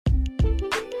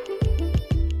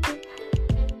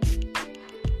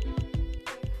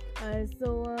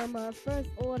So our first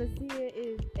artist here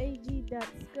is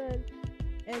AG.Scud,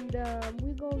 and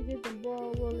we're gonna get the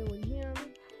ball rolling with him.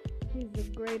 He's a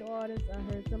great artist. I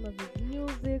heard some of his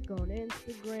music on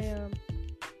Instagram,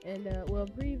 and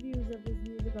previews of his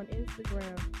music on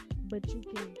Instagram. But you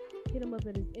can hit him up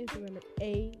at his Instagram at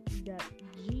a.g.scud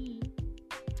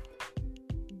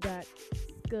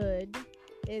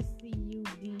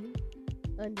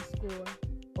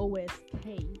SCUD_OSK,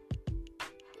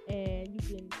 and you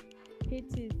can hit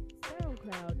his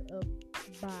SoundCloud up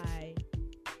by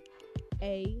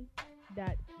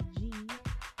a.g,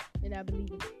 and I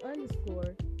believe it's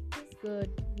underscore scud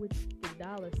with the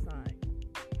 $sign.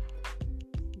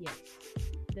 Yes,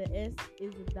 the S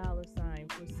is a $sign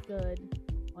for Scud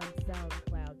on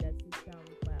SoundCloud. That's his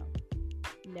SoundCloud.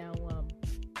 Now,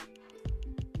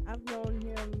 I've known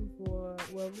him for,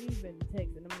 we've been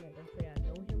texting. I'm not gonna say I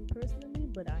know him personally,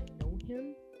 but I know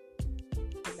him.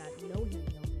 Did not know him.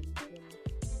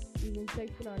 We've been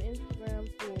texting on Instagram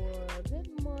for a good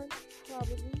month,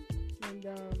 probably. And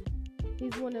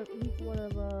he's an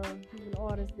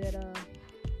artist that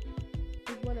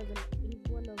he's one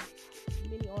of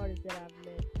many artists that I've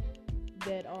met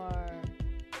that are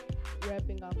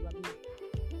rapping off my beat.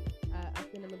 I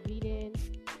sent him a beat in,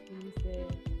 and he said,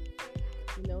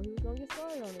 he was gonna get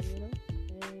started on it,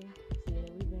 and shit,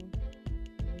 we've been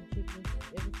kicking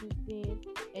ever since then.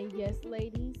 And yes,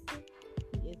 ladies,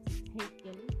 he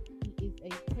is a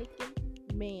taken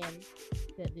man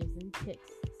that lives in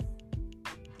Texas.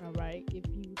 All right, if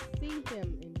you see him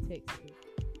in Texas,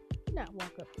 do not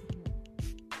walk up to him,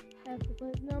 ask him for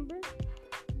his number.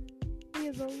 He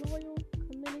is a loyal,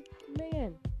 committed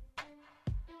man.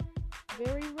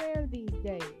 Very rare these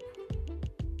days.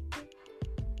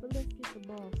 But let's get the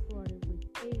ball started with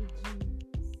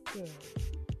AG.Scud.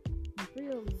 You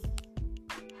feel me?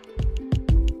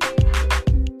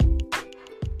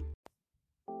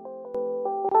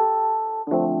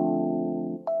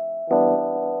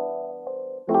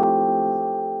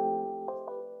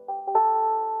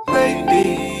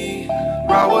 Lady,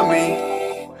 ride with me,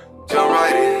 jump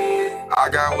right in, I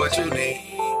got what you need.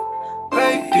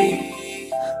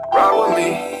 Lady, ride with me,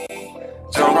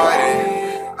 jump right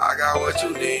in, I got what you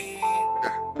need.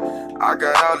 I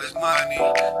got all this money,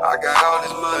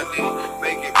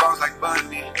 make it bounce like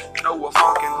bunny. Know what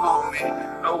funkin' homie,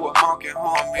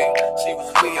 she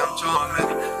want me, I'm charming,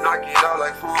 knock it out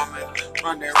like Foreman,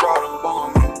 run that raw, I'm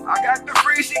bombing. I got the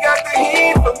free, she got the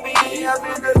heat for me, I'm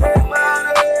in the left behind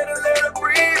her head and let her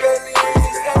breathe at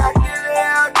least. And I get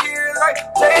it like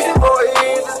chasing boys,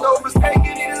 there's no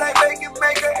mistaking it like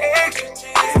make her extra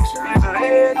cheese. In her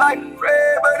head like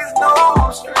Fred, but it's no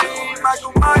stream.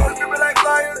 Michael Myers, living like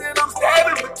flyers, and I'm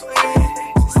stabbing between.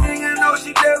 She singing, no,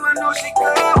 she never knew she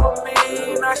good with me.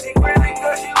 Now she grinning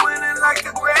cause she winning like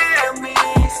the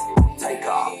Grammys. Take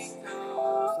off.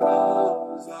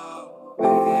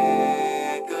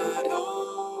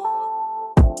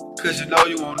 Cause you know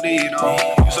you won't need them.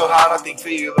 You so hot, I think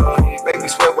feel make me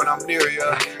sweat when I'm near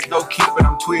ya. No keeping,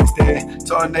 I'm twisted.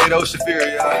 Tornado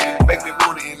superior. Make me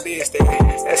wanna enlist it.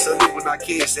 That's a loop when I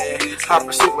kiss it. Hot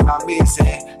pursuit when I miss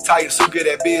it. Tired so good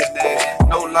at business.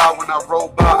 No lie when I roll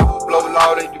by. Blow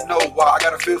loud and you know why. I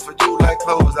got a feel for you like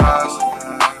closed eyes.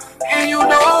 And you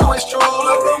know it's true.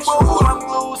 Like the mood, I'm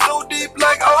blue. So deep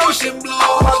like ocean blue.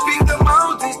 I beat the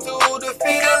mountains too.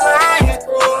 Defeat a lion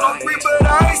crew. I'm free but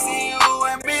I see you.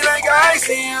 I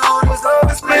see you, this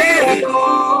love is pretty cool.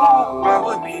 Ride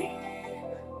with me,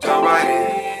 jump right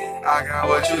in, I got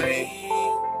what you need.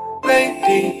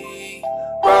 Lady,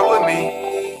 ride with me,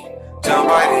 jump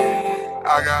right in, I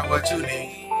got what you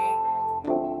need.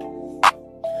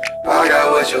 I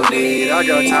got what you need, I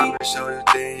got time to show you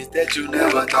things that you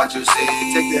never thought you'd see.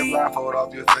 Take that blindfold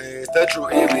off your face, the true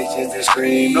image is the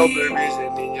screen. No blur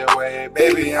vision in your way,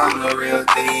 baby, I'm the real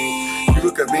thing. You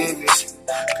can commend this.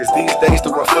 Cause these days the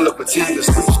world full of pretenders.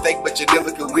 Sweet mistake, but you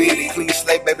never can win it. Clean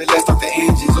slate, baby, let's start the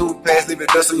engine. Zoom past, leave it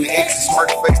dust on your exes. Smirk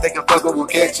face, they can fuck, but won't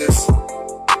catch us.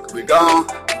 We gone.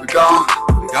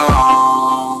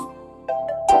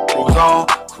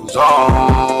 Cruise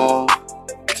on.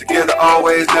 Together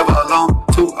always, never alone.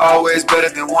 Two always better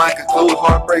than one. Conclude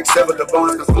heartbreak, sever the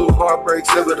bonds. Conclude heartbreak,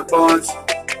 sever the bonds.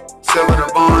 Sever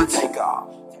the bonds. Take off.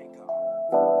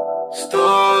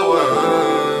 Star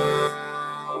Wars.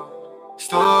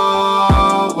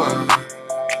 Star Wars.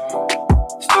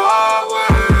 Star Wars.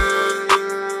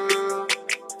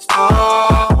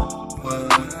 Star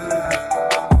Wars.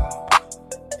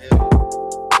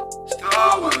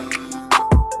 Star Wars.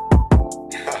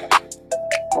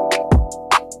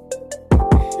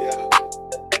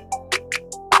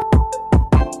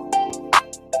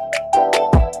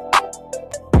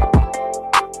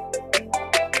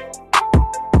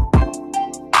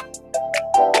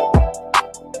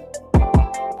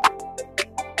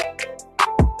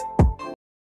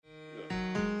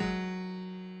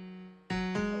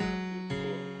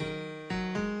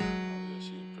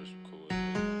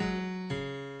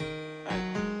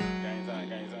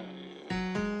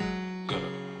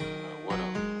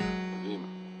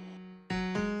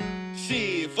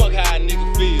 Shit, fuck how a nigga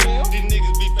feel. These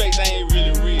niggas be fake, they ain't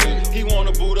really real. He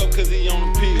wanna boot up cause he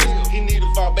on the pills. He need to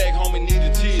fall back home and need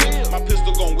to chill. My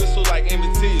pistol gon' whistle like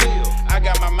Emmett Till. I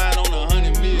got my mind on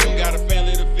 100 mil. Got a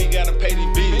family to feed, gotta pay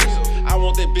these bills. I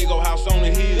want that big old house on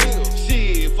the hill.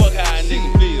 Shit, fuck how a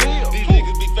nigga feel. These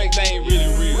niggas be fake, they ain't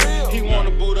really real. He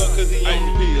wanna boot up cause he on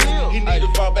the pills. He need to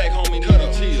fall back home and need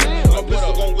to chill. My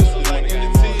pistol gon' whistle like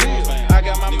Emmett Till. I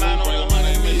got my mind on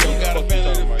 100 mil. Got a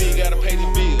family to feed, gotta pay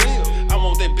these bills. I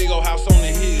want that big old house on the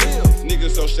hill.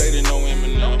 Niggas so shady, no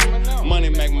Eminem. Money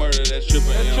Mac murder, that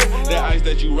triple M. That ice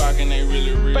that you rockin' ain't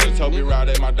really real. Toby Rod,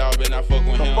 that my dog, but I fuck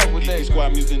with him. He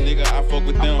squad music, nigga, I fuck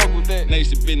with them.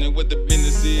 Nation business, what the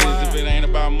business is. If it ain't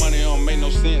about money, it don't make no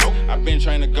sense. I been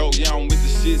trying to go, yeah, I'm with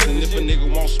the shits. And if a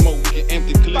nigga want smoke, we can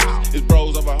empty clips. It's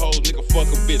bros over hoes, nigga, fuck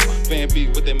a bitch. Fan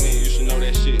beat, what that mean? You should know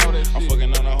that shit. I'm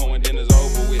fucking on a hoe and then it's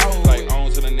over with. Like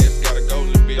on to the next, gotta go,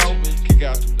 little bitch. Kick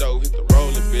out the dough, hit the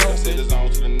rolling bitch. I said it's on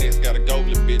to the next, gotta go,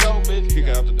 little bitch. Kick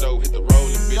out the dough, hit the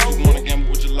rolling bitch. You wanna gamble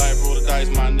with your life, roll the dice,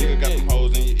 my nigga. Got them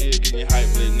hoes in your ear, getting your hype,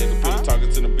 little nigga. Put talking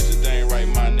to them bitches, they ain't right,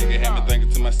 my nigga. Had me thinking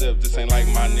to myself, this ain't like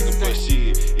my nigga. But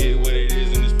shit, it what it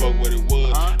is and it's fuck what it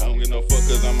was. I don't get no fuck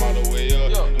cause I'm all the way up.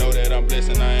 Know that I'm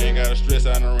blessed and I ain't gotta stress.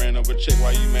 I done ran up a check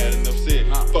while you mad and upset.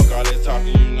 Fuck all that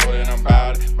talking, you know that I'm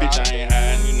bout it. Bitch, I ain't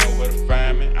hiding, you know where to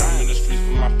find me. I'm in the streets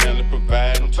for my family,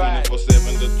 providing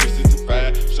 24/7 to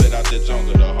 365. Straight out that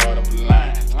jungle, the heart of the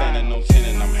line. Standing on 10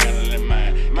 and I'm handling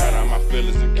mine. Got on my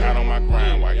feelings and got on my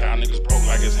grind. While y'all niggas broke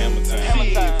like it's hammer time.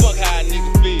 Shit, fuck how a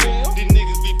nigga feel. These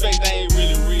niggas be fake, they ain't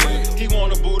really real. He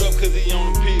wanna boot up cause he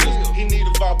on the pills. He need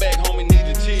to fall back home and need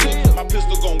to chill. My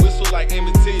pistol gon' whistle like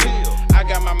Emmett Till. I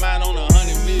got my mind on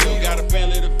 100 mil. Got a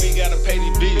family to feed, gotta pay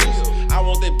these bills. I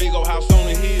want that big old house on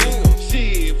the hill.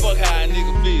 Shit, fuck how a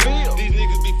nigga feel. These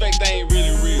niggas be fake, they ain't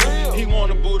really real. He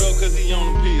wanna boot up cause he on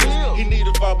the pills. He need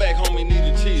to fall back home and need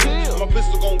to chill. My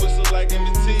pistol gon' whistle like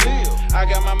Emmett Till. I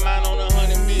got my mind on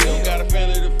 100 mil. Got a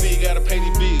family to feed, gotta pay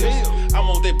these bills. I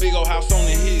want that big old house on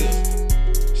the hills.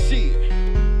 Shit,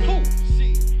 who?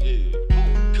 Shit, yeah.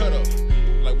 Cut up,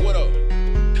 like what up?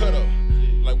 Cut up,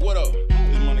 like what up?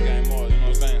 This money game more, you know what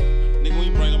I'm saying? Nigga, when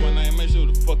you bring up my name, make sure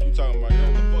the fuck you talking about. Yo,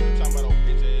 what the fuck you talking about, old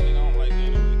bitch ass nigga? I don't like that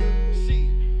anyway. Shit,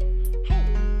 who?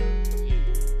 Yeah,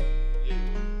 yeah.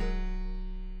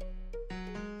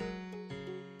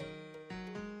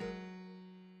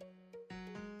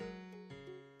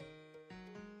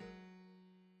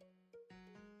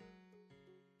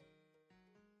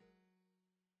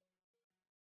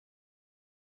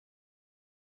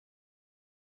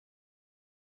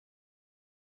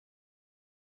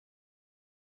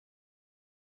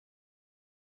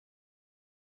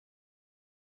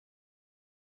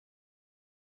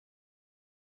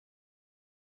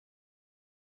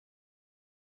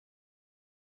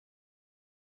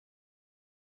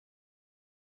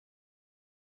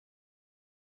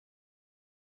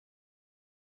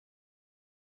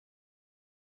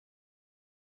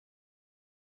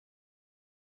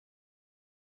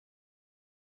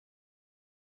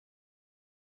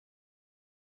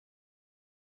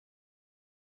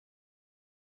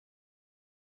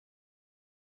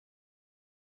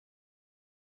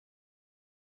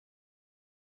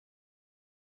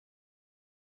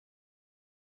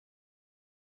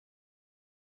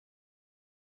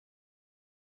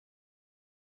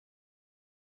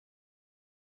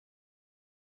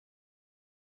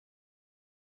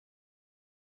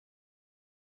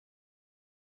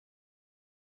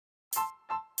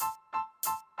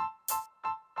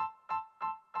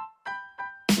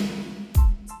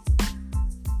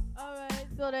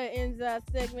 So that ends our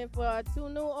segment for our two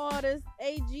new artists,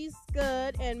 AG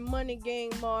Scud and Money Gang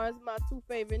Mars, my two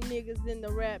favorite niggas in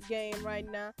the rap game right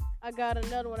now. I got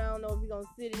another one, I don't know if you're gonna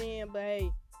sit it in, but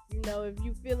hey, you know, if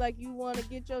you feel like you wanna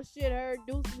get your shit heard,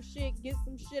 do some shit, get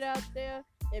some shit out there,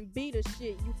 and be the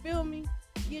shit, you feel me?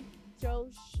 Get your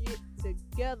shit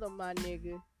together, my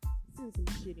nigga. Send some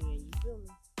shit in, you feel me?